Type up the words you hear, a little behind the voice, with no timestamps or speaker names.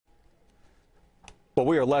Well,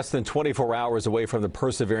 we are less than 24 hours away from the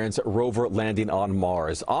Perseverance rover landing on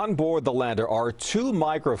Mars. On board the lander are two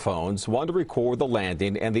microphones, one to record the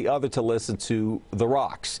landing and the other to listen to the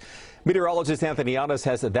rocks. Meteorologist Anthony Yanez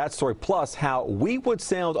has that story, plus how we would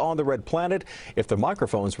sound on the red planet if the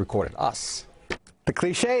microphones recorded us. The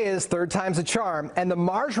cliche is third time's a charm, and the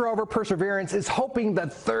Mars rover Perseverance is hoping the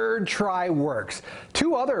third try works.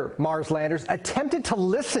 Two other Mars landers attempted to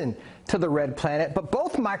listen to the red planet, but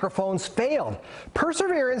both microphones failed.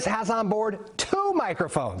 Perseverance has on board two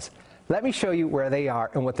microphones. Let me show you where they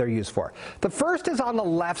are and what they're used for. The first is on the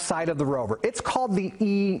left side of the rover. It's called the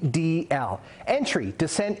EDL, Entry,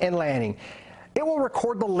 Descent, and Landing. It will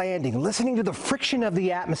record the landing, listening to the friction of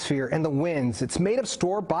the atmosphere and the winds. It's made of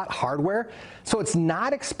store-bought hardware, so it's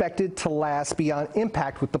not expected to last beyond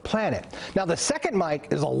impact with the planet. Now, the second mic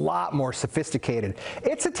is a lot more sophisticated.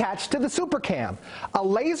 It's attached to the supercam. A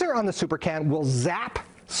laser on the supercam will zap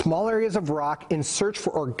small areas of rock in search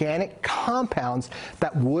for organic compounds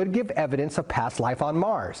that would give evidence of past life on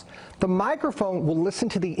Mars. The microphone will listen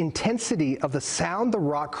to the intensity of the sound the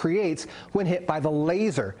rock creates when hit by the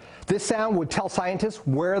laser. This sound would tell scientists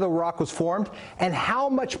where the rock was formed and how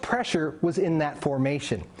much pressure was in that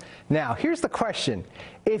formation. Now, here's the question.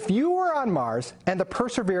 If you were on Mars and the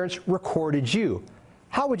Perseverance recorded you,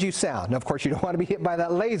 how would you sound? Now, of course, you don't want to be hit by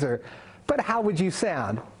that laser, but how would you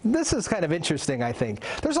sound? This is kind of interesting, I think.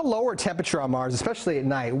 There's a lower temperature on Mars, especially at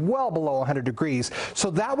night, well below 100 degrees, so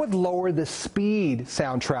that would lower the speed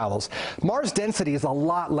sound travels. Mars density is a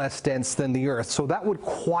lot less dense than the Earth, so that would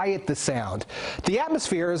quiet the sound. The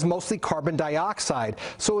atmosphere is mostly carbon dioxide,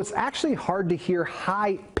 so it's actually hard to hear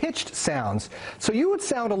high-pitched sounds. So you would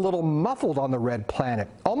sound a little muffled on the red planet,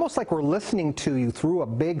 almost like we're listening to you through a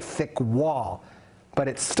big, thick wall. But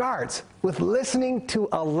it starts with listening to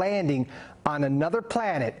a landing on another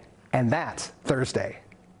planet, and that's Thursday.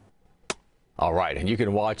 All right, and you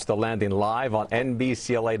can watch the landing live on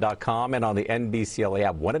NBCLA.com and on the NBCLA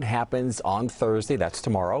app when it happens on Thursday. That's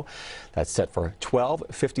tomorrow. That's set for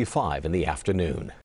 12:55 in the afternoon.